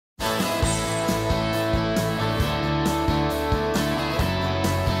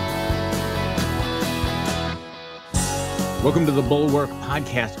Welcome to the Bulwark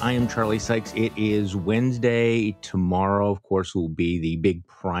podcast. I am Charlie Sykes. It is Wednesday. Tomorrow, of course, will be the big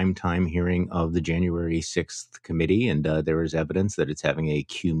primetime hearing of the January 6th committee, and there is evidence that it's having a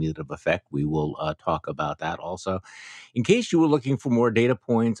cumulative effect. We will talk about that also. In case you were looking for more data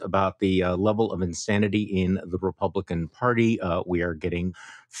points about the level of insanity in the Republican Party, we are getting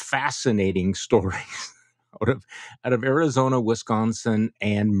fascinating stories out of Arizona, Wisconsin,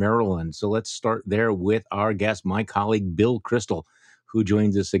 and Maryland. So let's start there with our guest, my colleague, Bill Kristol, who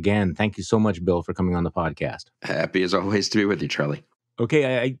joins us again. Thank you so much, Bill, for coming on the podcast. Happy as always to be with you, Charlie.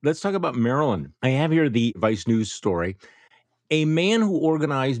 Okay, let's talk about Maryland. I have here the Vice News story. A man who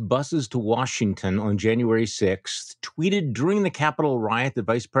organized buses to Washington on January 6th tweeted during the Capitol riot that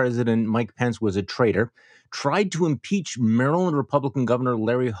Vice President Mike Pence was a traitor, tried to impeach Maryland Republican Governor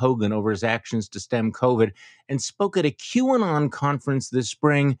Larry Hogan over his actions to stem COVID, and spoke at a QAnon conference this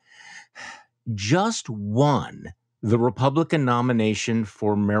spring, just won the Republican nomination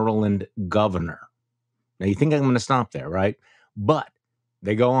for Maryland governor. Now, you think I'm going to stop there, right? But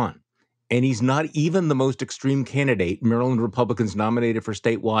they go on. And he's not even the most extreme candidate Maryland Republicans nominated for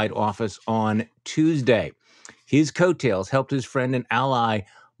statewide office on Tuesday. His coattails helped his friend and ally,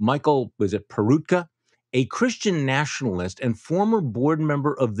 Michael, Perutka, a Christian nationalist and former board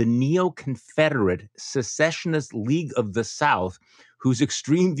member of the Neo-Confederate Secessionist League of the South, whose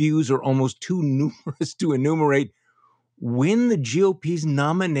extreme views are almost too numerous to enumerate, win the GOP's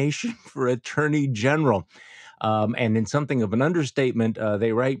nomination for Attorney General. And in something of an understatement,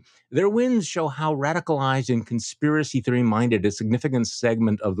 they write, their wins show how radicalized and conspiracy theory-minded a significant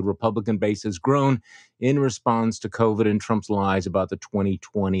segment of the Republican base has grown in response to COVID and Trump's lies about the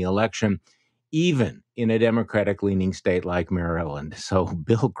 2020 election, even in a Democratic-leaning state like Maryland. So,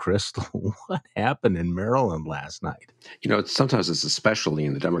 Bill Kristol, what happened in Maryland last night? You know, sometimes it's especially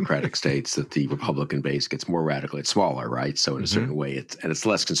in the Democratic states that the Republican base gets more radical. It's smaller, right? So in a certain way, it's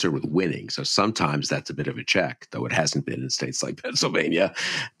less concerned with winning. So sometimes that's a bit of a check, though it hasn't been in states like Pennsylvania.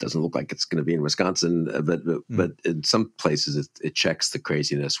 It doesn't look like it's going to be in Wisconsin. But in some places, it checks the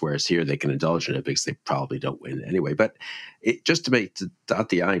craziness, whereas here they can indulge in it because they probably don't win anyway. But just to dot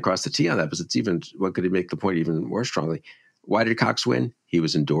the I and cross the T on that, because it's even, what could make the point even more strongly? Why did Cox win? He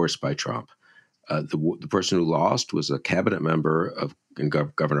was endorsed by Trump. The person who lost was a cabinet member of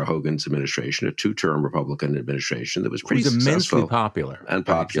Governor Hogan's administration, a two-term Republican administration that was pretty successful, immensely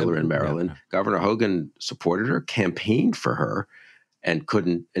popular in Maryland. Yeah. Governor Hogan supported her, campaigned for her, and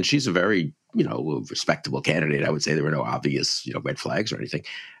couldn't. And she's a very, respectable candidate. I would say there were no obvious, red flags or anything,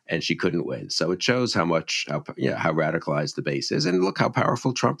 and she couldn't win. So it shows how radicalized the base is, and look how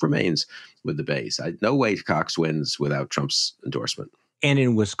powerful Trump remains with the base. No way Cox wins without Trump's endorsement. And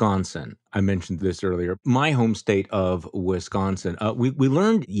in Wisconsin, I mentioned this earlier, my home state of Wisconsin, we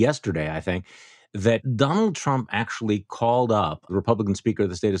learned yesterday, I think, that Donald Trump actually called up the Republican Speaker of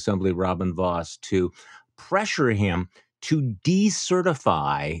the State Assembly, Robin Vos, to pressure him to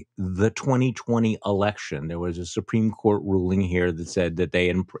decertify the 2020 election. There was a Supreme Court ruling here that said that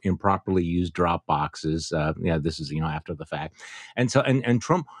they improperly used drop boxes. This is, after the fact. And so, and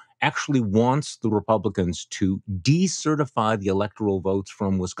Trump actually wants the Republicans to decertify the electoral votes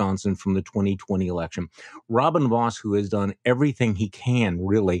from Wisconsin from the 2020 election. Robin Vos, who has done everything he can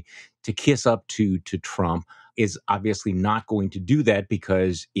really to kiss up to Trump, is obviously not going to do that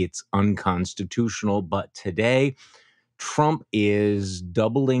because it's unconstitutional. But today, Trump is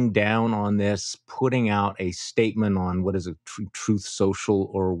doubling down on this, putting out a statement on what is a Truth Social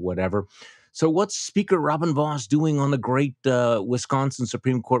or whatever. So what's Speaker Robin Vos doing on the great Wisconsin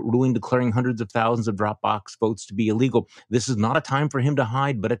Supreme Court ruling declaring hundreds of thousands of drop box votes to be illegal? This is not a time for him to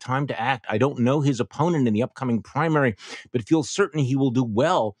hide, but a time to act. I don't know his opponent in the upcoming primary, but feel certain he will do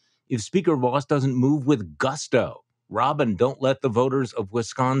well if Speaker Vos doesn't move with gusto. Robin, don't let the voters of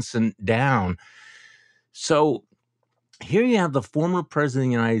Wisconsin down. So here you have the former president of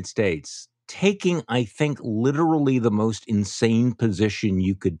the United States taking, I think, literally the most insane position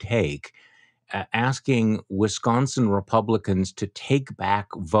you could take, asking Wisconsin Republicans to take back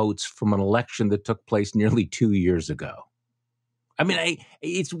votes from an election that took place nearly 2 years ago. I mean,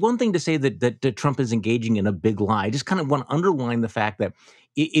 it's one thing to say that Trump is engaging in a big lie. I just kind of want to underline the fact that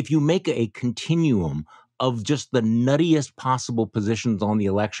if you make a continuum of just the nuttiest possible positions on the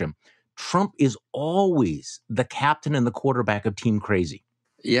election, Trump is always the captain and the quarterback of Team Crazy.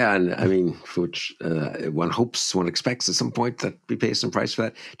 Yeah, and I mean, which one expects at some point that we pay some price for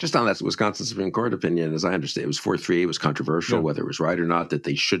that. Just on that Wisconsin Supreme Court opinion, as I understand, it was 4-3. It was controversial whether it was right or not, that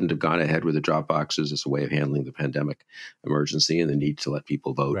they shouldn't have gone ahead with the drop boxes as a way of handling the pandemic emergency and the need to let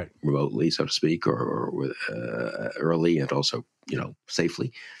people vote remotely, so to speak, or early and also,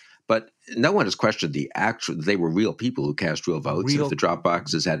 safely. But no one has questioned they were real people who cast real votes. If the drop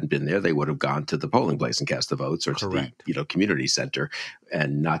boxes hadn't been there, they would have gone to the polling place and cast the votes, or Correct. to the community center,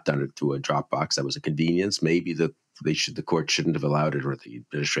 and not done it through a drop box. That was a convenience. Maybe the court shouldn't have allowed it, or the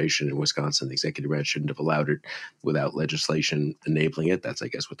administration in Wisconsin, the executive branch shouldn't have allowed it without legislation enabling it. That's, I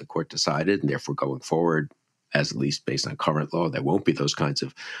guess, what the court decided, and therefore going forward, as at least based on current law, there won't be those kinds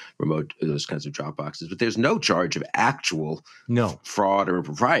of drop boxes. But there's no charge of actual fraud or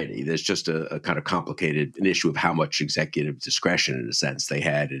impropriety. There's just a kind of complicated an issue of how much executive discretion, in a sense, they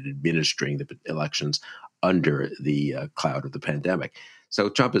had in administering the elections under the cloud of the pandemic. So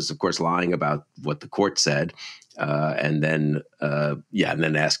Trump is, of course, lying about what the court said, and then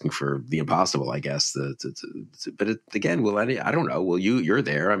asking for the impossible, I guess. But again, I don't know. You're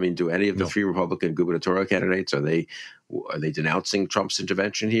there. I mean, do any of the three Republican gubernatorial candidates, are they denouncing Trump's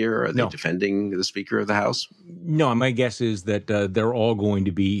intervention here? Are they defending the Speaker of the House? No, my guess is that they're all going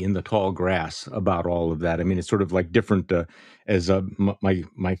to be in the tall grass about all of that. I mean, it's sort of like different, as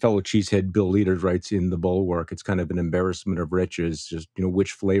my fellow cheesehead Bill Leaders writes in the Bulwark. It's kind of an embarrassment of riches. Just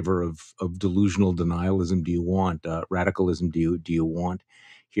which flavor of delusional denialism do you want? Radicalism do you want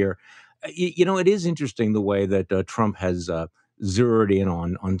here? It is interesting the way that Trump has zeroed in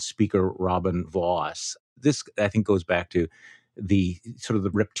on Speaker Robin Vos. This, I think, goes back to the sort of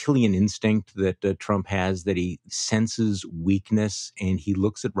the reptilian instinct that Trump has, that he senses weakness, and he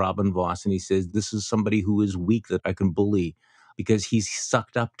looks at Robin Vos and he says, this is somebody who is weak that I can bully because he's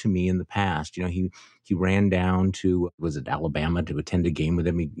sucked up to me in the past. He ran down to, was it Alabama, to attend a game with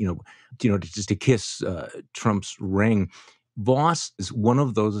him, just to kiss Trump's ring. Vos is one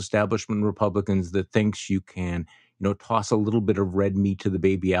of those establishment Republicans that thinks you can toss a little bit of red meat to the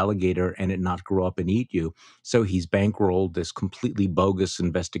baby alligator and it not grow up and eat you. So he's bankrolled this completely bogus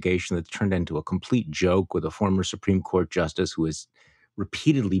investigation that's turned into a complete joke with a former Supreme Court justice who has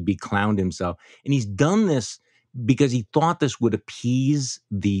repeatedly beclowned himself. And he's done this because he thought this would appease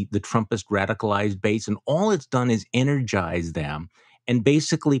the Trumpist radicalized base. And all it's done is energize them and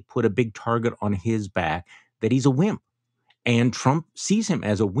basically put a big target on his back that he's a wimp. And Trump sees him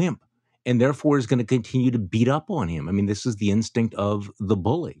as a wimp, and therefore is going to continue to beat up on him. I mean, this is the instinct of the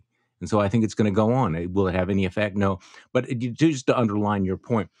bully. And so I think it's going to go on. Will it have any effect? No. But just to underline your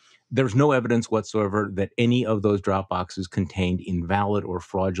point, there's no evidence whatsoever that any of those drop boxes contained invalid or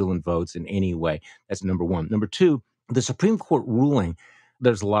fraudulent votes in any way. That's number one. Number two, the Supreme Court ruling,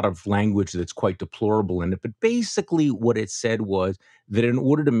 there's a lot of language that's quite deplorable in it, but basically what it said was that in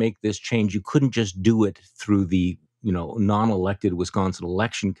order to make this change, you couldn't just do it through the non-elected Wisconsin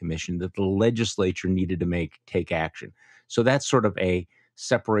Election Commission, that the legislature needed to take action. So that's sort of a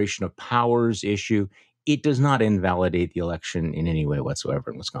separation of powers issue. It does not invalidate the election in any way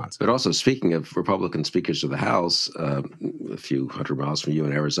whatsoever in Wisconsin. But also, speaking of Republican speakers of the House, a few hundred miles from you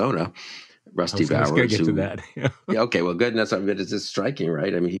in Arizona, Rusty Bowers. Let's get to that. Yeah, okay, well, good. That's it's just striking,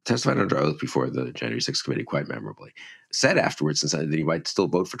 right? I mean, he testified under oath before the January 6th committee quite memorably. Said afterwards that he might still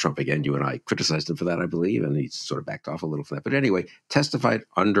vote for Trump again. You and I criticized him for that, I believe, and he sort of backed off a little from that. But anyway, testified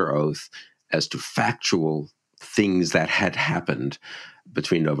under oath as to factual things that had happened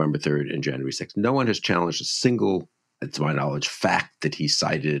between November 3rd and January 6th. No one has challenged a single, to my knowledge, fact that he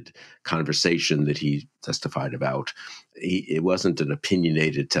cited, conversation that he testified about. It wasn't an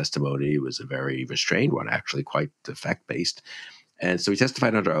opinionated testimony. It was a very restrained one, actually, quite fact-based. And so he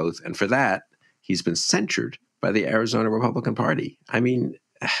testified under oath. And for that, he's been censured by the Arizona Republican Party. I mean,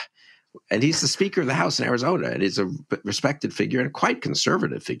 and he's the Speaker of the House in Arizona, and he's a respected figure and a quite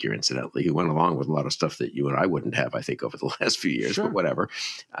conservative figure, incidentally, who went along with a lot of stuff that you and I wouldn't have, I think, over the last few years, But whatever.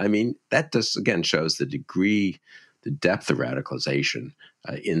 I mean, that just, again, shows the depth of radicalization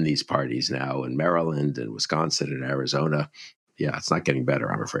in these parties now in Maryland and Wisconsin and Arizona. Yeah, it's not getting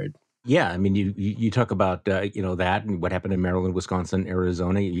better, I'm afraid. Yeah, I mean, you talk about that and what happened in Maryland, Wisconsin,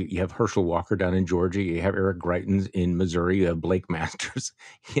 Arizona. You have Herschel Walker down in Georgia. You have Eric Greitens in Missouri. You have Blake Masters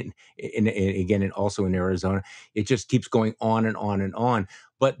again, also in Arizona. It just keeps going on and on and on.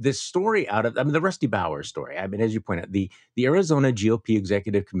 But this story the Rusty Bowers story, I mean, as you point out, the Arizona GOP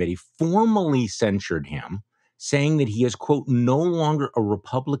Executive Committee formally censured him, saying that he is, quote, no longer a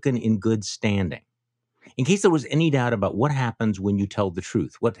Republican in good standing. In case there was any doubt about what happens when you tell the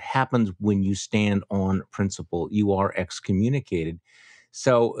truth, what happens when you stand on principle, you are excommunicated.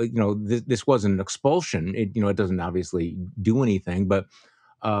 So, this wasn't an expulsion. It doesn't obviously do anything. But,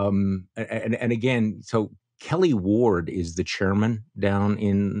 and again, so Kelly Ward is the chairman down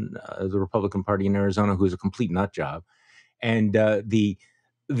in the Republican Party in Arizona, who is a complete nut job. And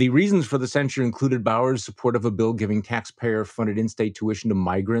the reasons for the censure included Bowers' support of a bill giving taxpayer-funded in-state tuition to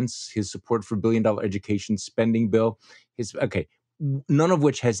migrants, his support for $1 billion education spending bill, none of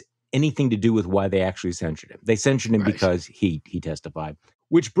which has anything to do with why they actually censured him. They censured him Right. because he testified.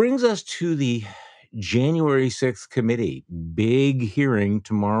 Which brings us to the January 6th committee. Big hearing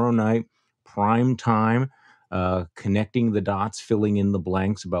tomorrow night, prime time, connecting the dots, filling in the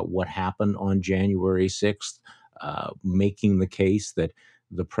blanks about what happened on January 6th, making the case that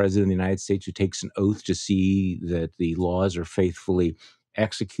the president of the United States, who takes an oath to see that the laws are faithfully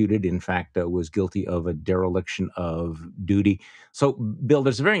executed, in fact, was guilty of a dereliction of duty. So, Bill,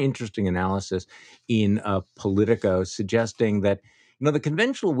 there's a very interesting analysis in Politico suggesting that the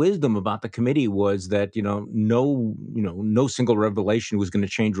conventional wisdom about the committee was that no single revelation was going to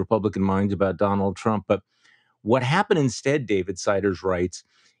change Republican minds about Donald Trump, but what happened instead, David Siders writes,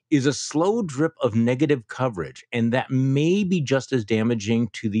 is a slow drip of negative coverage, and that may be just as damaging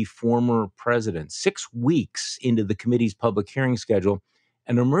to the former president. 6 weeks into the committee's public hearing schedule,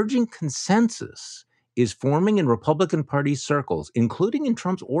 an emerging consensus is forming in Republican Party circles, including in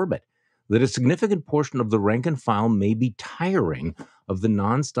Trump's orbit, that a significant portion of the rank and file may be tiring of the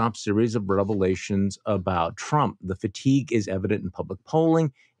nonstop series of revelations about Trump. The fatigue is evident in public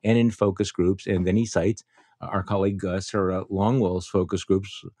polling and in focus groups. And then he cites our colleague Sarah Longwell's focus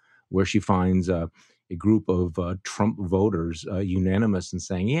groups, where she finds a group of Trump voters unanimous in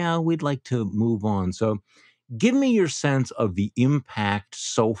saying, yeah, we'd like to move on. So give me your sense of the impact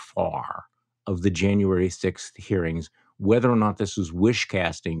so far of the January 6th hearings, whether or not this was wish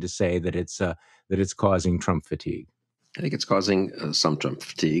casting to say that it's causing Trump fatigue. I think it's causing some Trump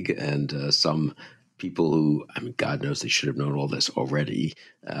fatigue and some people who, I mean, God knows they should have known all this already,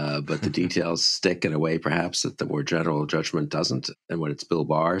 but the details stick in a way perhaps that the more general judgment doesn't. And when it's Bill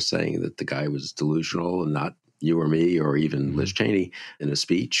Barr saying that the guy was delusional and not you or me or even Liz Cheney in a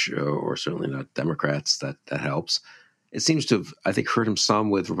speech, or certainly not Democrats, that helps. It seems to have, I think, hurt him some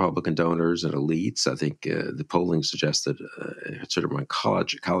with Republican donors and elites. I think the polling suggested sort of among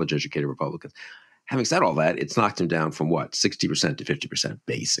college-educated Republicans. Having said all that, it's knocked him down from 60% to 50%,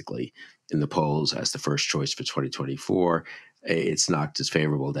 basically, in the polls as the first choice for 2024. It's knocked his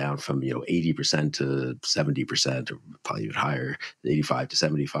favorable down from 80% to 70%, or probably even higher, 85 to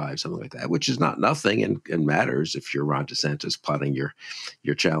 75, something like that, which is not nothing and matters if you're Ron DeSantis plotting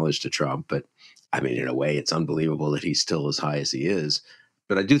your challenge to Trump. But I mean, in a way, it's unbelievable that he's still as high as he is.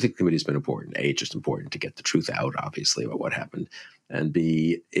 But I do think the committee's been important. A, it's just important to get the truth out, obviously, about what happened. And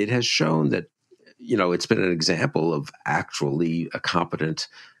B, it has shown that it's been an example of actually a competent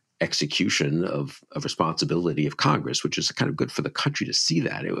execution of responsibility of Congress, which is kind of good for the country to see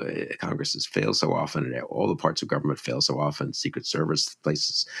that. Congress has failed so often, and all the parts of government fail so often. Secret Service,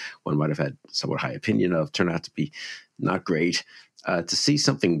 places one might have had somewhat high opinion of, turn out to be not great. To see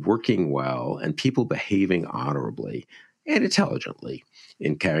something working well and people behaving honorably and intelligently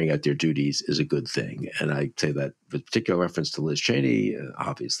in carrying out their duties is a good thing. And I say that with particular reference to Liz Cheney,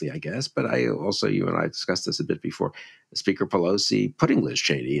 obviously, I guess, but I also, you and I discussed this a bit before, Speaker Pelosi putting Liz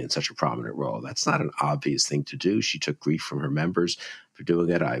Cheney in such a prominent role. That's not an obvious thing to do. She took grief from her members for doing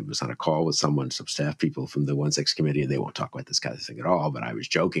it. I was on a call with some staff people from the 1-6 committee, and they won't talk about this kind of thing at all, but I was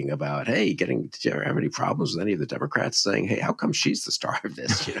joking about, hey, did you ever have any problems with any of the Democrats saying, hey, how come she's the star of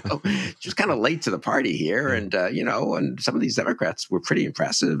this? She's kind of late to the party here. And, and some of these Democrats were pretty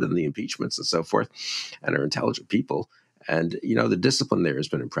impressive in the impeachments and so forth, and are intelligent people. And, the discipline there has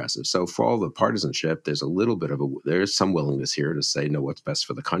been impressive. So for all the partisanship, there's a little bit of there's some willingness here to say, no, what's best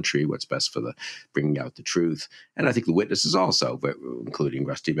for the country, what's best for the bringing out the truth. And I think the witnesses also, but including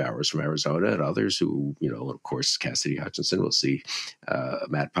Rusty Bowers from Arizona and others who, of course, Cassidy Hutchinson, will see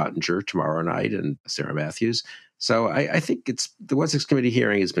Matt Pottinger tomorrow night and Sarah Matthews. So I think the 1-6 committee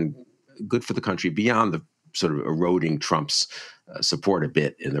hearing has been good for the country beyond the sort of eroding Trump's support a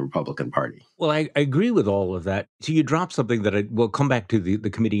bit in the Republican Party. Well, I agree with all of that. So you dropped something that we'll come back to the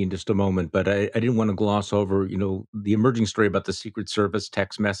committee in just a moment, but I didn't want to gloss over, the emerging story about the Secret Service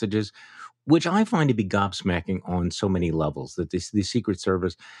text messages, which I find to be gobsmacking on so many levels, that the Secret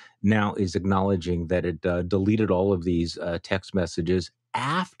Service now is acknowledging that it deleted all of these text messages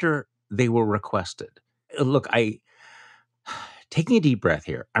after they were requested. Look, taking a deep breath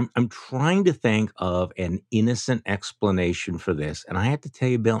here, I'm trying to think of an innocent explanation for this, and I have to tell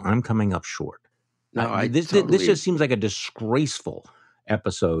you, Bill, I'm coming up short. No, This just seems like a disgraceful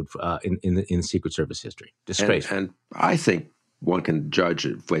episode in Secret Service history. Disgraceful. And I think one can judge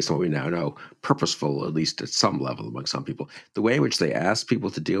it based on what we now know, purposeful, at least at some level among some people. The way in which they ask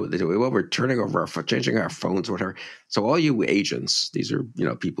people to deal with it, well, we're turning over changing our phones or whatever. So all you agents, these are,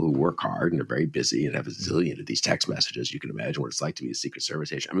 people who work hard and are very busy and have a zillion of these text messages. You can imagine what it's like to be a Secret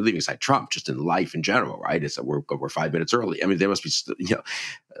Service agent. I mean, leaving aside Trump, just in life in general, right? We're 5 minutes early. I mean, there must be,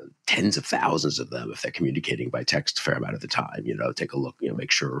 tens of thousands of them if they're communicating by text a fair amount of the time. Take a look,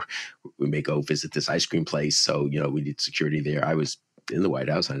 make sure we may go visit this ice cream place. So, we need security there. I was in the White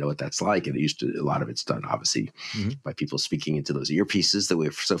House. I know what that's like. And a lot of it's done, obviously, by people speaking into those earpieces that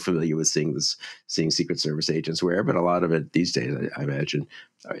we're so familiar with seeing Secret Service agents wear. But a lot of it these days, I imagine,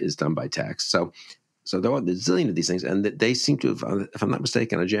 is done by text. So there are a zillion of these things, and they seem to have, if I'm not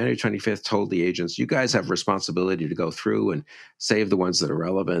mistaken, on January 25th, told the agents, you guys have responsibility to go through and save the ones that are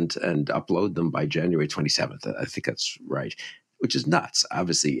relevant and upload them by January 27th. I think that's right, which is nuts.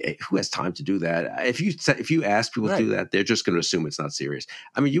 Obviously, who has time to do that? If you ask people to do that, they're just going to assume it's not serious.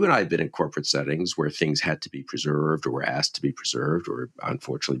 I mean, you and I have been in corporate settings where things had to be preserved or were asked to be preserved, or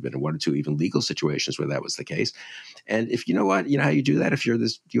unfortunately been in one or two even legal situations where that was the case. And if you know how you do that, if you're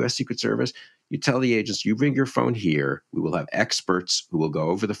this U.S. Secret Service, you tell the agents, you bring your phone here. We will have experts who will go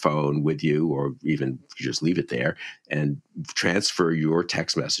over the phone with you, or even you just leave it there and transfer your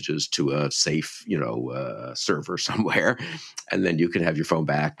text messages to a safe, server somewhere. And then you can have your phone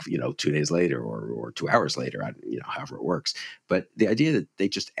back, 2 days later or 2 hours later, however it works. But the idea that they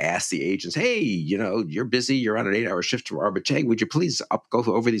just ask the agents, hey, you're busy, you're on an 8-hour shift tomorrow, but Chang, would you please go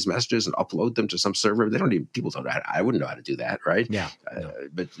over these messages and upload them to some server? People don't know I wouldn't know how to do that, right? Yeah.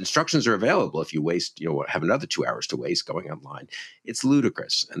 But instructions are available if you waste, have another 2 hours to waste going online. It's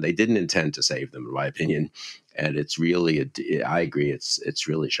ludicrous, and they didn't intend to save them, in my opinion. And it's really, I agree, it's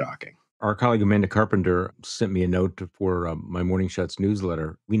really shocking. Our colleague Amanda Carpenter sent me a note for my Morning Shots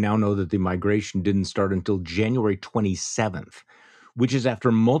newsletter. We now know that the migration didn't start until January 27th, which is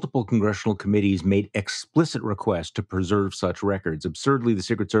after multiple congressional committees made explicit requests to preserve such records. Absurdly, the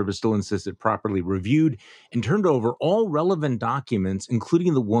Secret Service still insists it properly reviewed and turned over all relevant documents,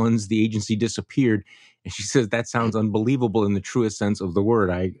 including the ones the agency disappeared. And she says that sounds unbelievable in the truest sense of the word.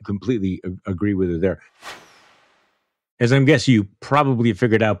 I completely agree with her there. As I'm guessing you probably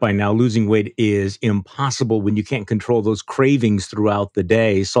figured out by now, losing weight is impossible when you can't control those cravings throughout the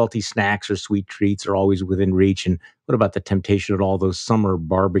day. Salty snacks or sweet treats are always within reach. And what about the temptation at all those summer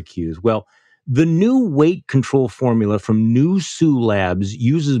barbecues? Well, the new weight control formula from New Sue Labs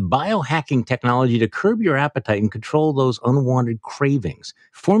uses biohacking technology to curb your appetite and control those unwanted cravings.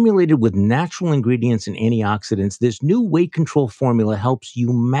 Formulated with natural ingredients and antioxidants, this new weight control formula helps you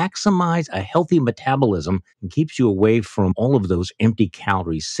maximize a healthy metabolism and keeps you away from all of those empty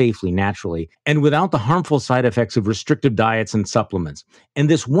calories safely, naturally, and without the harmful side effects of restrictive diets and supplements. And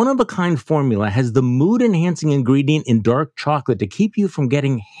this one-of-a-kind formula has the mood-enhancing ingredient in dark chocolate to keep you from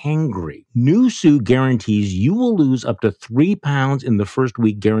getting hangry. New Sue guarantees you will lose up to 3 pounds in the first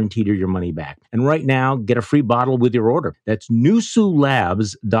week, guaranteed, or your money back. And right now, get a free bottle with your order. That's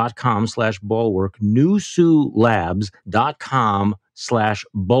newsuelabs.com/bulwark,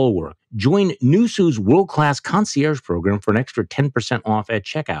 newsuelabs.com/bulwark. Join New Sue's world-class concierge program for an extra 10% off at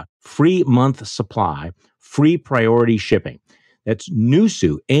checkout. Free month supply, free priority shipping. That's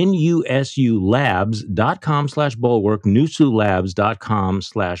Newsue, NUSU labs.com/bulwark,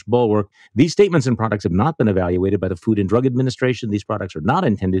 newsuelabs.com/bulwark. These statements and products have not been evaluated by the Food and Drug Administration. These products are not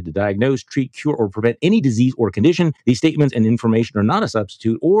intended to diagnose, treat, cure, or prevent any disease or condition. These statements and information are not a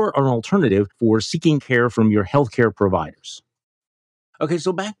substitute or an alternative for seeking care from your healthcare providers. Okay,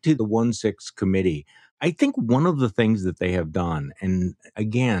 so back to the 1-6 committee. I think one of the things that they have done, and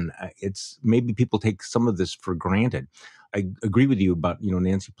again, it's maybe people take some of this for granted. I agree with you about,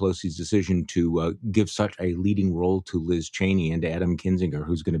 Nancy Pelosi's decision to give such a leading role to Liz Cheney and to Adam Kinzinger,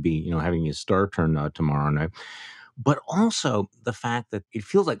 who's going to be, having his star turn tomorrow night. But also the fact that it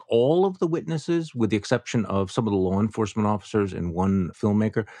feels like all of the witnesses, with the exception of some of the law enforcement officers and one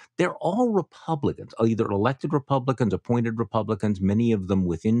filmmaker, they're all Republicans, either elected Republicans, appointed Republicans, many of them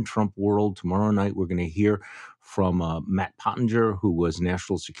within Trump world. Tomorrow night, we're going to hear from Matt Pottinger, who was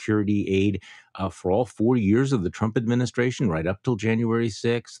national security aide for all 4 years of the Trump administration, right up till January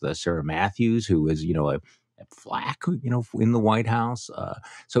 6th. Sarah Matthews, who is, a flack, in the White House.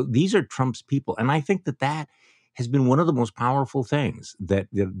 So these are Trump's people. And I think that has been one of the most powerful things, that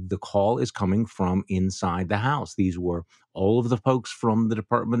the call is coming from inside the House. These were all of the folks from the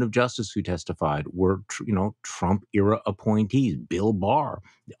Department of Justice who testified were, Trump-era appointees. Bill Barr,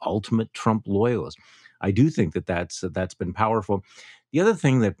 the ultimate Trump loyalist. I do think that's been powerful. The other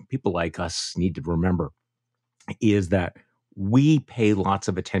thing that people like us need to remember is that we pay lots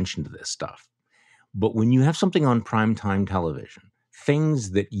of attention to this stuff. But when you have something on primetime television,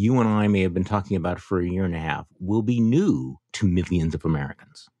 things that you and I may have been talking about for a year and a half will be new to millions of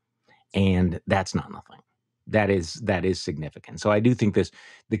Americans. And that's not nothing. That is significant. So I do think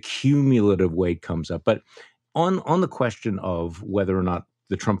the cumulative weight comes up. But on the question of whether or not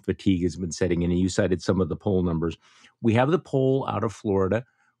the Trump fatigue has been setting in, and you cited some of the poll numbers, we have the poll out of Florida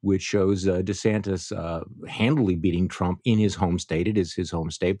which shows DeSantis handily beating Trump in his home state. It is his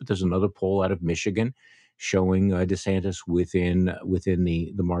home state, but there's another poll out of Michigan showing DeSantis within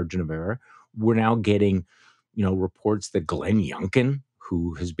the margin of error. We're now getting, reports that Glenn Youngkin,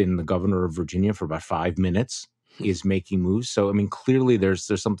 who has been the governor of Virginia for about 5 minutes, is making moves. So, I mean, clearly there's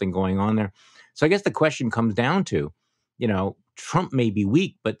something going on there. So I guess the question comes down to, Trump may be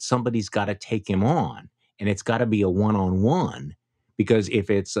weak, but somebody's got to take him on, and it's got to be a one-on-one. Because if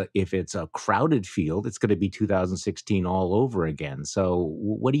it's a crowded field, it's going to be 2016 all over again. So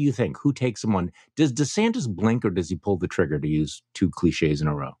what do you think? Who takes him on? Does DeSantis blink, or does he pull the trigger, to use two cliches in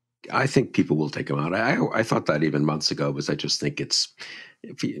a row? I think people will take him out. I thought that even months ago, because I just think it's,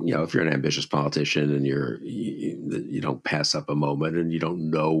 if you're an ambitious politician and you don't pass up a moment, and you don't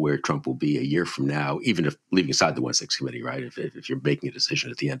know where Trump will be a year from now, even if leaving aside the 1-6 committee, right? If you're making a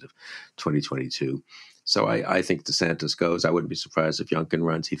decision at the end of 2022. So I think DeSantis goes. I wouldn't be surprised if Youngkin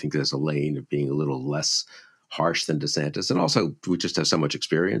runs. He thinks there's a lane of being a little less harsh than DeSantis. And also, we just have so much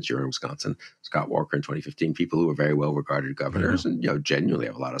experience. You're in Wisconsin, Scott Walker in 2015, people who were very well-regarded governors and, genuinely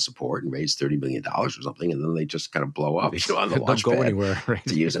have a lot of support and raised $30 million or something. And then they just kind of blow up on the launch pad, anywhere, right?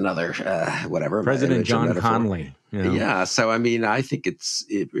 To use another, whatever. President John Connally. Yeah. So, I mean, I think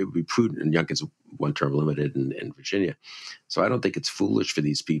it would be prudent, and Youngkin's one-term limited in Virginia. So I don't think it's foolish for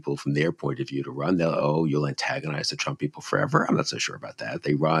these people from their point of view to run. You'll antagonize the Trump people forever. I'm not so sure about that.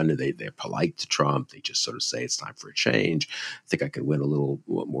 They run and they're polite to Trump. They just sort of say it's time for a change. I think I can win a little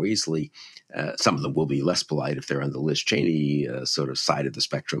more easily. Some of them will be less polite if they're on the Liz Cheney sort of side of the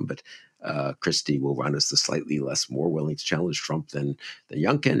spectrum, but Christie will run as the slightly more willing to challenge Trump than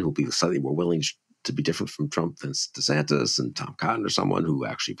Youngkin, who'll be slightly more willing to be different from Trump than DeSantis and Tom Cotton, or someone who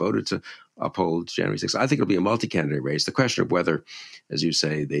actually voted to uphold January 6th. I think it'll be a multi-candidate race. The question of whether, as you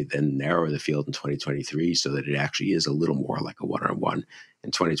say, they then narrow the field in 2023 so that it actually is a little more like a one-on-one in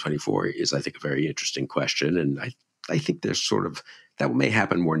 2024 is, I think, a very interesting question. And I think there's that may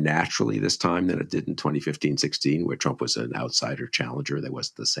happen more naturally this time than it did in 2015-16, where Trump was an outsider challenger. There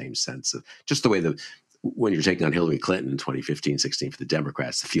wasn't the same sense of just the way when you're taking on Hillary Clinton in 2015-16 for the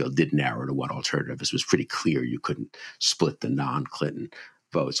Democrats, the field did narrow to one alternative. This was pretty clear you couldn't split the non-Clinton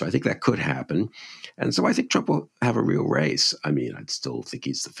vote. So I think that could happen. And so I think Trump will have a real race. I mean, I'd still think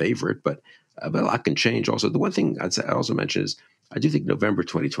he's the favorite, but a lot can change also. The one thing I'd also mention is I do think November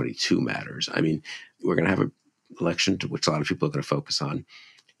 2022 matters. I mean, we're going to have an election to which a lot of people are going to focus on.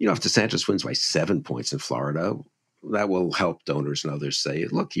 If DeSantis wins by 7 points in Florida, that will help donors and others say,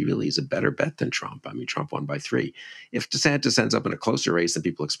 look, he really is a better bet than Trump. I mean, Trump won by 3. If DeSantis ends up in a closer race than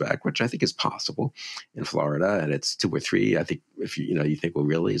people expect, which I think is possible in Florida, and it's 2 or 3, I think if you think, well,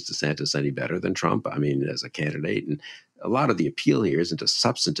 really, is DeSantis any better than Trump? I mean, as a candidate, and a lot of the appeal here isn't a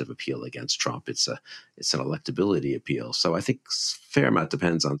substantive appeal against Trump. It's an electability appeal. So I think a fair amount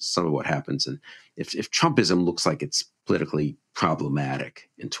depends on some of what happens. And if Trumpism looks like it's politically problematic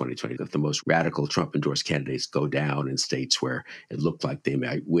in 2020, if the most radical Trump-endorsed candidates go down in states where it looked like they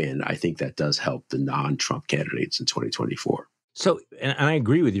might win, I think that does help the non-Trump candidates in 2024. So, and I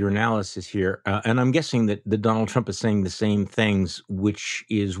agree with your analysis here, and I'm guessing that Donald Trump is saying the same things, which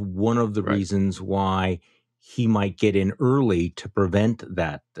is one of the reasons why he might get in early to prevent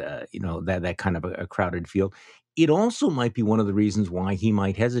that, that kind of a crowded field. It also might be one of the reasons why he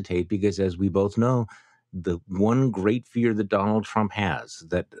might hesitate, because as we both know, the one great fear that Donald Trump has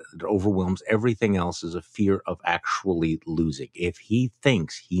that overwhelms everything else is a fear of actually losing. If he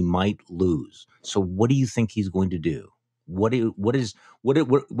thinks he might lose, so what do you think he's going to do? What are you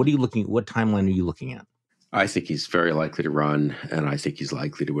looking? What timeline are you looking at? I think he's very likely to run, and I think he's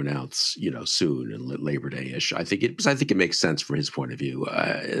likely to announce, soon and Labor Day-ish. I think it makes sense from his point of view.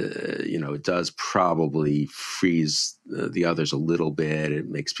 It does probably freeze the others a little bit. It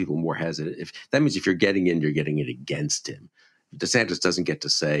makes people more hesitant. That means if you're getting in, you're getting it against him. DeSantis doesn't get to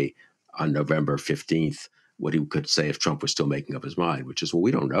say on November 15th what he could say if Trump was still making up his mind, which is, well, we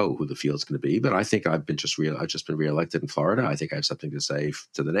don't know who the field's going to be, but I think I've just been reelected in Florida. I think I have something to say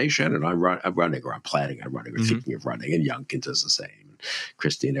to the nation, and I'm running, or I'm planning on running, or thinking of running, and Youngkin does the same, and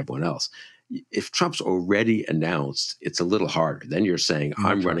Christie and everyone else. If Trump's already announced, it's a little harder. Then you're saying,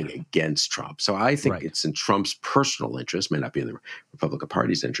 I'm running against Trump. So I think it's in Trump's personal interest, may not be in the Republican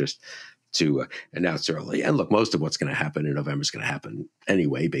Party's interest, to announce early. And look, most of what's going to happen in November is going to happen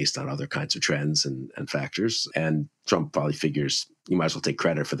anyway, based on other kinds of trends and factors. And Trump probably figures you might as well take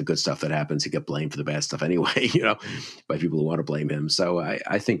credit for the good stuff that happens. He get blamed for the bad stuff anyway, by people who want to blame him. So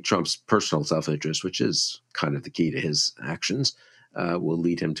I think Trump's personal self-interest, which is kind of the key to his actions, will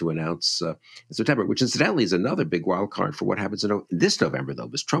lead him to announce in September, which incidentally is another big wild card for what happens in this November, though,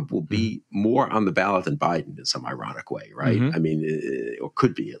 because Trump will be more on the ballot than Biden in some ironic way, right? I mean, or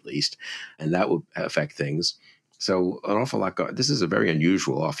could be at least, and that will affect things. So an awful lot. This is a very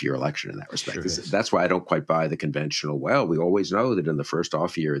unusual off-year election in that respect. That's why I don't quite buy the conventional, well, we always know that in the first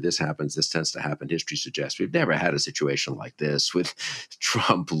off-year this happens, this tends to happen. History suggests we've never had a situation like this with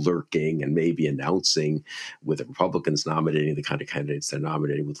Trump lurking and maybe announcing, with the Republicans nominating the kind of candidates they're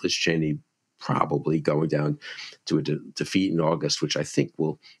nominating, with Liz Cheney probably going down to a defeat in August, which I think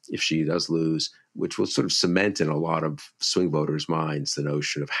will, if she does lose, which will sort of cement in a lot of swing voters' minds the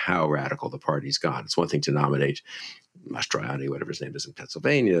notion of how radical the party's gone. It's one thing to nominate Mastriani, whatever his name is, in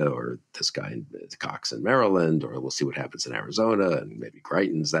Pennsylvania, or this guy Cox in Maryland, or we'll see what happens in Arizona, and maybe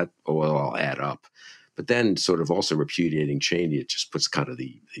Greitens. That will all add up. But then sort of also repudiating Cheney, it just puts kind of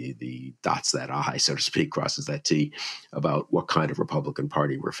the dots that I, so to speak, crosses that T about what kind of Republican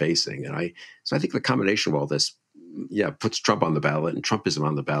Party we're facing. And I think the combination of all this, puts Trump on the ballot and Trumpism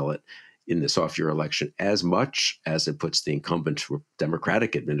on the ballot in this off-year election as much as it puts the incumbent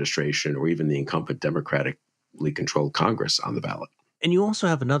Democratic administration or even the incumbent democratically controlled Congress on the ballot. And you also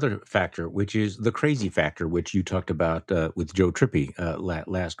have another factor, which is the crazy factor, which you talked about with Joe Trippi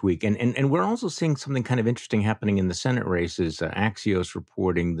last week. And we're also seeing something kind of interesting happening in the Senate races. Axios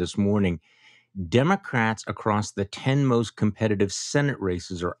reporting this morning, Democrats across the 10 most competitive Senate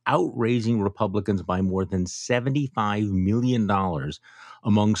races are outraising Republicans by more than $75 million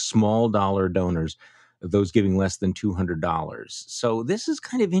among small dollar donors, those giving less than $200. So this is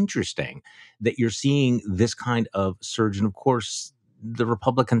kind of interesting that you're seeing this kind of surge. And of course, the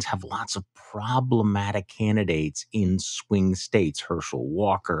Republicans have lots of problematic candidates in swing states. Herschel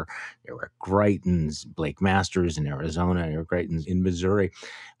Walker, Eric Greitens, Blake Masters in Arizona, Eric Greitens in Missouri.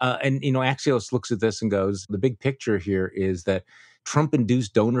 And Axios looks at this and goes, the big picture here is that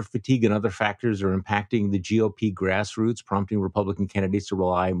Trump-induced donor fatigue and other factors are impacting the GOP grassroots, prompting Republican candidates to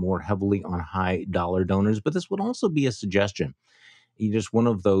rely more heavily on high-dollar donors. But this would also be a suggestion, just one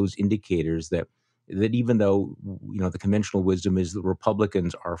of those indicators that even though the conventional wisdom is that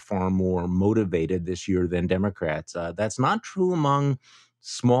Republicans are far more motivated this year than Democrats, that's not true among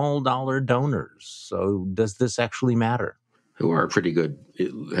small dollar donors. So does this actually matter? Who are pretty good,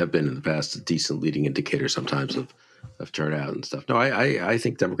 have been in the past, a decent leading indicator sometimes of turnout and stuff. No, I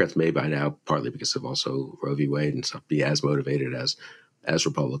think Democrats may by now, partly because of also Roe v. Wade and stuff, be as motivated as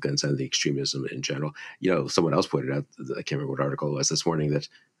Republicans and the extremism in general. Someone else pointed out, I can't remember what article it was this morning, that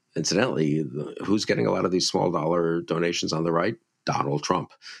incidentally, who's getting a lot of these small dollar donations on the right? Donald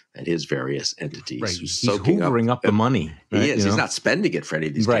Trump and his various entities. Right. He's hoovering up the money. Right? He is. He's not spending it for any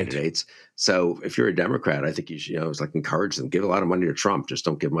of these candidates. So if you're a Democrat, I think you should, it's like encourage them. Give a lot of money to Trump. Just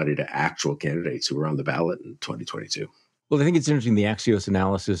don't give money to actual candidates who are on the ballot in 2022. Well, I think it's interesting, the Axios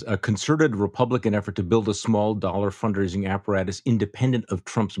analysis, a concerted Republican effort to build a small dollar fundraising apparatus independent of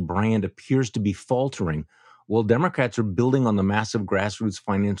Trump's brand appears to be faltering, while Democrats are building on the massive grassroots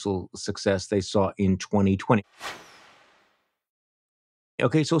financial success they saw in 2020.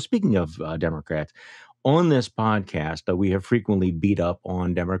 Okay, so speaking of Democrats, on this podcast, we have frequently beat up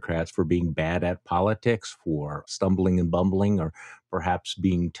on Democrats for being bad at politics, for stumbling and bumbling, or perhaps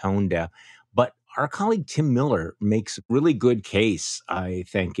being tone deaf. But our colleague Tim Miller makes a really good case, I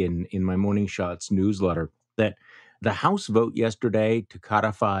think, in my Morning Shots newsletter, that the House vote yesterday to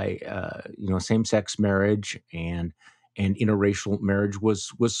codify, same-sex marriage and interracial marriage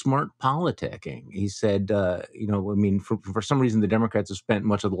was smart politicking. He said, for some reason, the Democrats have spent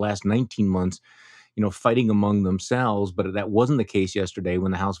much of the last 19 months, fighting among themselves, but that wasn't the case yesterday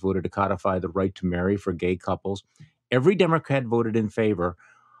when the House voted to codify the right to marry for gay couples. Every Democrat voted in favor.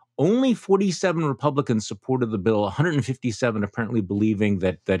 Only 47 Republicans supported the bill, 157 apparently believing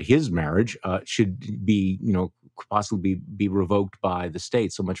that his marriage should be, possibly be revoked by the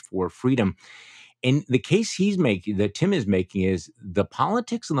state. So much for freedom. And the case that Tim is making, is the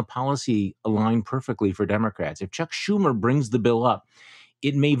politics and the policy align perfectly for Democrats. If Chuck Schumer brings the bill up,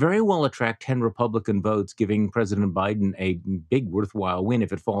 it may very well attract 10 Republican votes, giving President Biden a big, worthwhile win.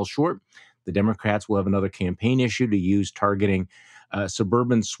 If it falls short, the Democrats will have another campaign issue to use, targeting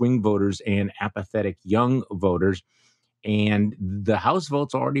suburban swing voters and apathetic young voters. And the House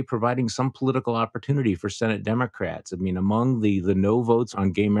vote's already providing some political opportunity for Senate Democrats. I mean, among the no votes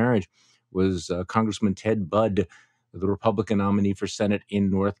on gay marriage was Congressman Ted Budd, the Republican nominee for Senate in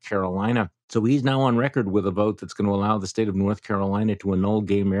North Carolina. So he's now on record with a vote that's going to allow the state of North Carolina to annul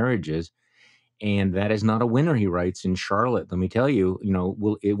gay marriages. And that is not a winner, he writes, in Charlotte. Let me tell you,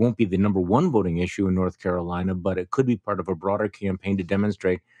 it won't be the number one voting issue in North Carolina, but it could be part of a broader campaign to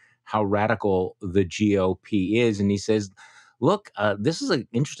demonstrate how radical the GOP is. And he says, look, this is an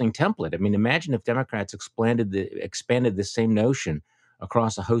interesting template. I mean, imagine if Democrats expanded the same notion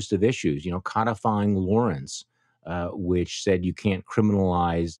across a host of issues, codifying Lawrence, which said you can't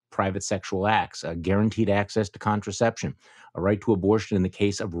criminalize private sexual acts, guaranteed access to contraception, a right to abortion in the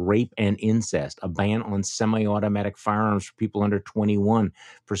case of rape and incest, a ban on semi-automatic firearms for people under 21,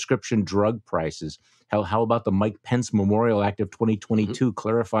 prescription drug prices. Hell, how about the Mike Pence Memorial Act of 2022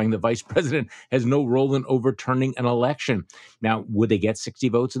 clarifying the vice president has no role in overturning an election? Now, would they get 60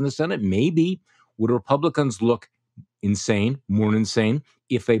 votes in the Senate? Maybe. Would Republicans look insane, more insane,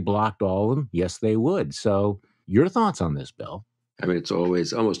 if they blocked all of them? Yes, they would. So your thoughts on this, Bill? I mean, it's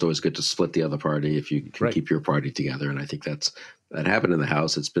almost always good to split the other party if you can Right. keep your party together. And I think that happened in the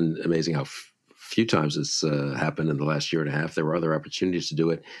House. It's been amazing how few times it's happened in the last year and a half. There were other opportunities to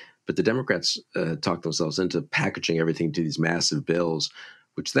do it, but the Democrats talked themselves into packaging everything to these massive bills,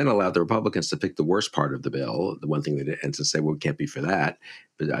 which then allowed the Republicans to pick the worst part of the bill, the one thing that and to say, well, it can't be for that.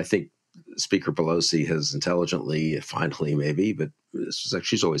 But I think Speaker Pelosi has intelligently, finally, maybe, but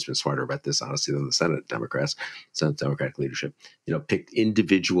she's always been smarter about this, honestly, than the Senate Democratic leadership, picked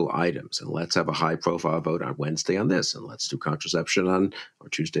individual items, and let's have a high profile vote on Wednesday on this, and let's do contraception or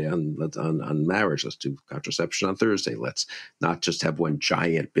Tuesday on marriage. Let's do contraception on Thursday. Let's not just have one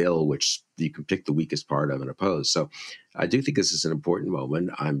giant bill, which you can pick the weakest part of and oppose. So I do think this is an important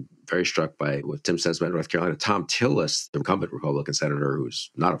moment. I'm very struck by what Tim says about North Carolina. Tom Tillis, the incumbent Republican senator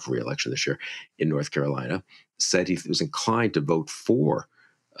who's not up for re-election this year in North Carolina, said he was inclined to vote for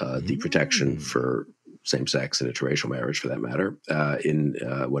the protection for same-sex and interracial marriage, for that matter,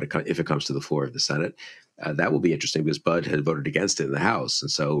 if it comes to the floor of the Senate. That will be interesting because Bud had voted against it in the House.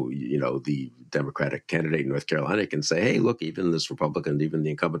 And so, the Democratic candidate in North Carolina can say, hey, look, even this Republican, even the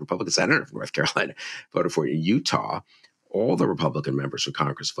incumbent Republican senator from North Carolina voted for it. In Utah, all the Republican members of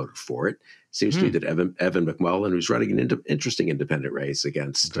Congress voted for it. Seems to me that Evan McMullen, who's running an interesting independent race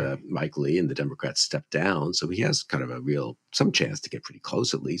against Mike Lee, and the Democrats stepped down. So he has kind of some chance to get pretty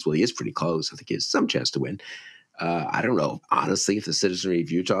close at least. Well, he is pretty close. I think he has some chance to win. I don't know, honestly, if the citizenry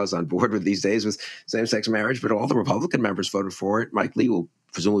of Utah is on board with these days with same-sex marriage, but all the Republican members voted for it. Mike Lee will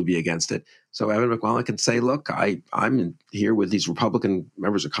presumably be against it. So Evan McMullen can say, look, I'm here with these Republican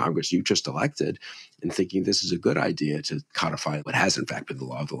members of Congress you just elected and thinking this is a good idea to codify what has, in fact, been the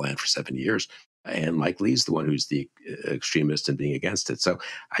law of the land for 7 years. And Mike Lee's the one who's the extremist and being against it. So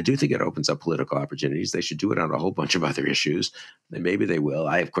I do think it opens up political opportunities. They should do it on a whole bunch of other issues. And maybe they will.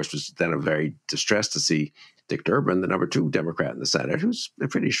 I, of course, was then very distressed to see Dick Durbin, the number 2 Democrat in the Senate, who's a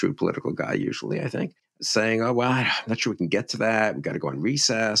pretty shrewd political guy usually, I think, saying, oh, well, I'm not sure we can get to that. We've got to go on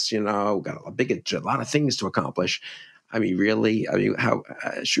recess, we've got a lot of things to accomplish. I mean, really, how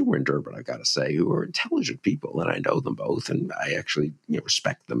Schumer and Durbin, I've got to say, who are intelligent people, and I know them both, and I actually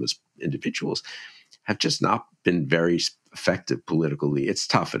respect them as individuals, have just not been very effective politically. It's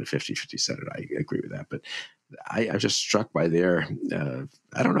tough in a 50-50 Senate. I agree with that. But I'm just struck by their,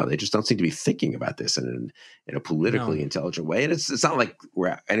 I don't know, they just don't seem to be thinking about this in a politically intelligent way. And it's not like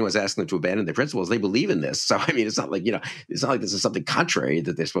anyone's asking them to abandon their principles. They believe in this. So, I mean, it's not like this is something contrary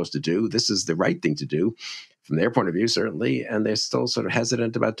that they're supposed to do. This is the right thing to do from their point of view, certainly. And they're still sort of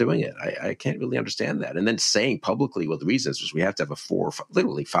hesitant about doing it. I can't really understand that. And then saying publicly, well, the reason is we have to have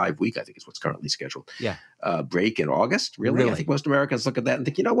literally 5 week, I think is what's currently scheduled, break in August. Really? I think most Americans look at that and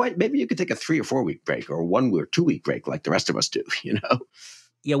think, you know what, maybe you could take a 3 or 4 week break or 1 or 2 week break like the rest of us do,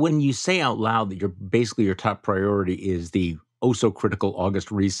 Yeah, when you say out loud that your top priority is the so critical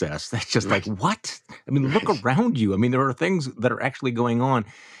August recess, that's just like, what? I mean, look around you. I mean, there are things that are actually going on.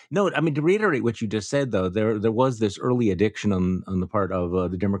 No, I mean, to reiterate what you just said, though, there was this early addiction on the part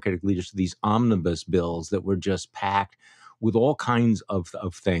of the Democratic leaders to these omnibus bills that were just packed with all kinds of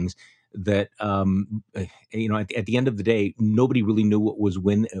things that, at the end of the day, nobody really knew what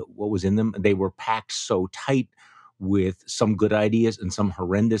was in them. They were packed so tight with some good ideas and some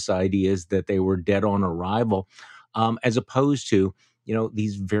horrendous ideas that they were dead on arrival, as opposed to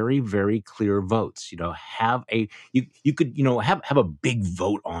these very, very clear votes. You could have a big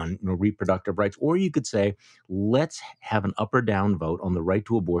vote on reproductive rights, or you could say, let's have an up or down vote on the right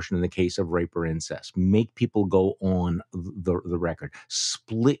to abortion in the case of rape or incest. Make people go on the record.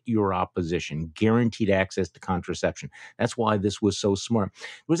 Split your opposition. Guaranteed access to contraception. That's why this was so smart.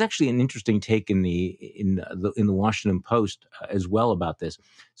 There was actually an interesting take in the Washington Post as well about this.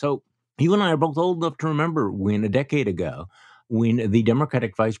 So you and I are both old enough to remember when a decade ago, when the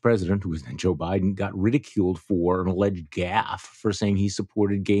Democratic vice president, who was then Joe Biden, got ridiculed for an alleged gaffe for saying he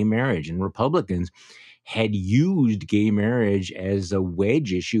supported gay marriage, and Republicans had used gay marriage as a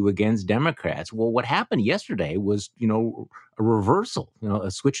wedge issue against Democrats. Well, what happened yesterday was, a reversal,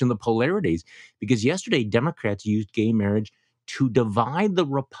 a switch in the polarities, because yesterday Democrats used gay marriage to divide the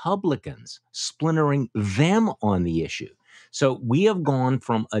Republicans, splintering them on the issue. So we have gone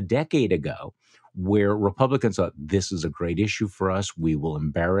from a decade ago where Republicans thought this is a great issue for us, we will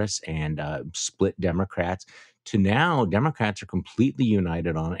embarrass and split Democrats, to now Democrats are completely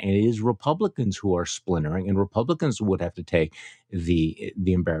united on it, and it is Republicans who are splintering, and Republicans would have to take the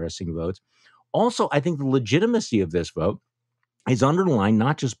embarrassing votes. Also, I think the legitimacy of this vote is underlined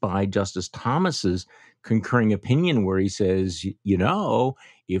not just by Justice Thomas's concurring opinion, where he says,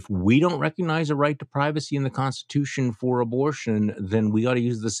 if we don't recognize a right to privacy in the Constitution for abortion, then we ought to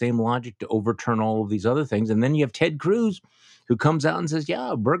use the same logic to overturn all of these other things. And then you have Ted Cruz, who comes out and says,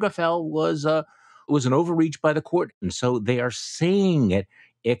 yeah, Obergefell was an overreach by the court. And so they are saying it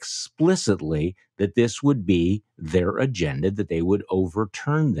explicitly that this would be their agenda, that they would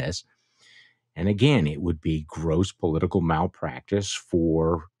overturn this. And again, it would be gross political malpractice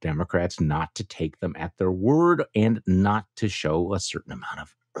for Democrats not to take them at their word and not to show a certain amount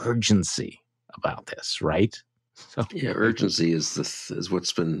of urgency about this, right? So yeah, urgency is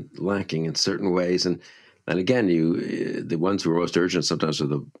what's been lacking in certain ways. And again, the ones who are most urgent sometimes are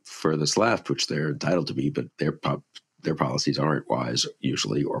the furthest left, which they're entitled to be, but their policies aren't wise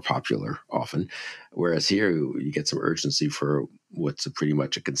usually or popular often. Whereas here you get some urgency for what's pretty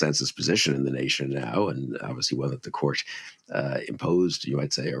much a consensus position in the nation now, and obviously one that the court imposed, you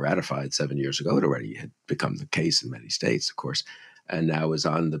might say, or ratified 7 years ago. It already had become the case in many states, of course, and now is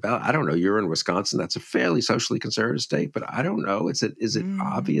on the ballot. I don't know. You're in Wisconsin. That's a fairly socially conservative state, but I don't know. Is it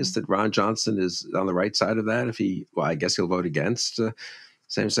obvious that Ron Johnson is on the right side of that? I guess he'll vote against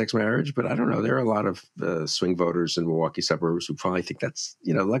same-sex marriage, but I don't know. There are a lot of swing voters in Milwaukee suburbs who probably think that's,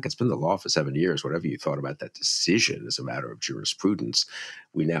 like it's been the law for 7 years. Whatever you thought about that decision is a matter of jurisprudence.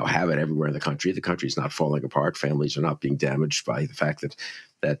 We now have it everywhere in the country. The country's not falling apart. Families are not being damaged by the fact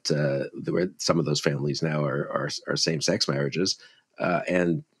that some of those families now are same-sex marriages.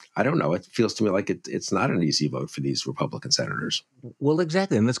 And I don't know. It feels to me like it's not an easy vote for these Republican senators. Well,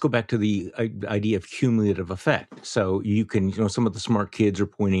 exactly. And let's go back to the idea of cumulative effect. So you can, some of the smart kids are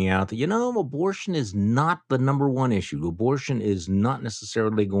pointing out that, abortion is not the number one issue. Abortion is not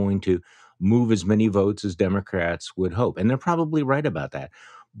necessarily going to move as many votes as Democrats would hope. And they're probably right about that.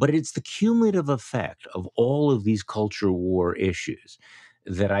 But it's the cumulative effect of all of these culture war issues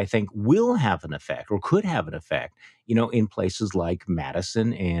that I think will have an effect or could have an effect, in places like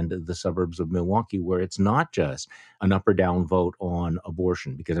Madison and the suburbs of Milwaukee, where it's not just an up or down vote on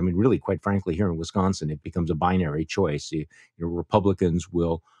abortion. Because, really, quite frankly, here in Wisconsin, it becomes a binary choice. Republicans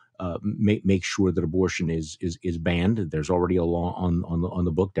will make sure that abortion is banned. There's already a law on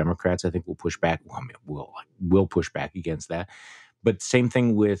the book. Democrats, I think, will push back. Will push back against that. But same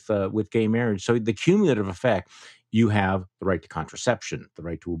thing with gay marriage. So the cumulative effect. You have the right to contraception, the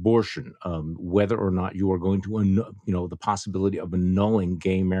right to abortion, whether or not you are going to, the possibility of annulling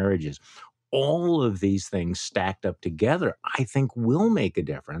gay marriages. All of these things stacked up together, I think, will make a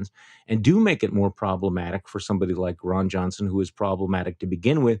difference and do make it more problematic for somebody like Ron Johnson, who is problematic to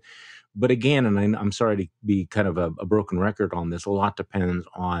begin with. But again, and I'm sorry to be kind of a broken record on this, a lot depends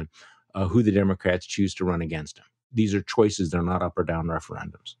on who the Democrats choose to run against him. These are choices. They're not up or down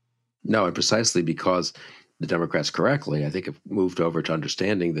referendums. No, and precisely because the Democrats correctly, I think, have moved over to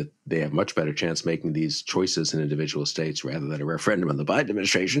understanding that they have much better chance making these choices in individual states rather than a referendum on the Biden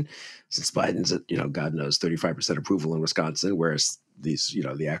administration, since Biden's at, God knows, 35% approval in Wisconsin, whereas these,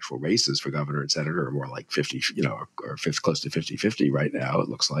 the actual races for governor and senator are more like 50, or close to 50-50 right now, it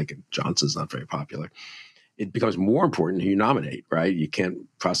looks like, and Johnson's not very popular. It becomes more important who you nominate, right? You can't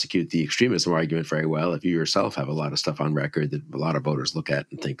prosecute the extremism argument very well if you yourself have a lot of stuff on record that a lot of voters look at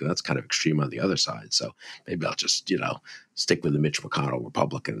and think, well, that's kind of extreme on the other side. So maybe I'll just, stick with the Mitch McConnell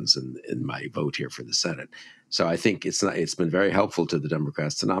Republicans in my vote here for the Senate. So I think it's been very helpful to the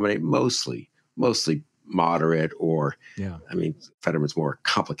Democrats to nominate mostly moderate or, Fetterman's more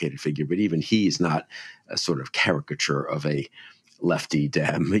complicated figure, but even he's not a sort of caricature of a lefty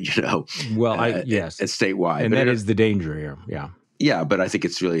Dem, Well, yes. And statewide. And that is the danger here, yeah. Yeah, but I think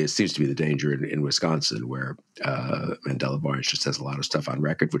it seems to be the danger in Wisconsin, where Mandela Barnes just has a lot of stuff on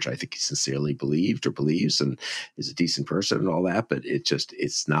record, which I think he sincerely believed or believes and is a decent person and all that, but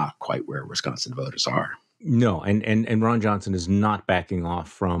it's not quite where Wisconsin voters are. No, and Ron Johnson is not backing off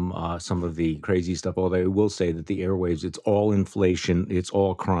from some of the crazy stuff, although I will say that the airwaves, it's all inflation, it's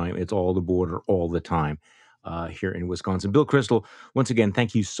all crime, it's all the border all the time. Here in Wisconsin. Bill Kristol, once again,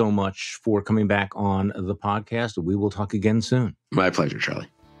 thank you so much for coming back on the podcast. We will talk again soon. My pleasure, Charlie.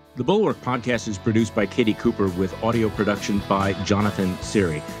 The Bulwark podcast is produced by Katie Cooper with audio production by Jonathan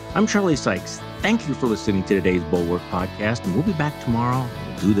Siri. I'm Charlie Sykes. Thank you for listening to today's Bulwark podcast, and we'll be back tomorrow.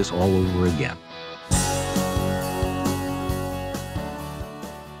 We'll do this all over again.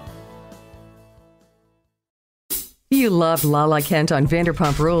 loved Lala Kent on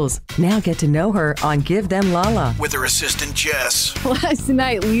Vanderpump Rules. Now get to know her on Give Them Lala. With her assistant, Jess. Last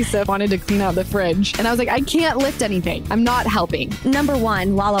night, Lisa wanted to clean out the fridge. And I was like, I can't lift anything. I'm not helping. Number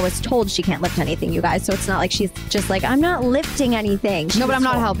one, Lala was told she can't lift anything, you guys. So it's not like she's just like, I'm not lifting anything. No, but I'm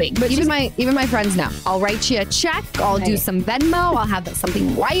not helping. But even my friends know. I'll write you a check. I'll do some Venmo. I'll have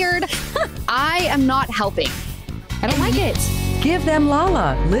something wired. I am not helping. I don't like it. Give Them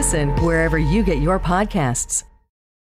Lala. Listen wherever you get your podcasts.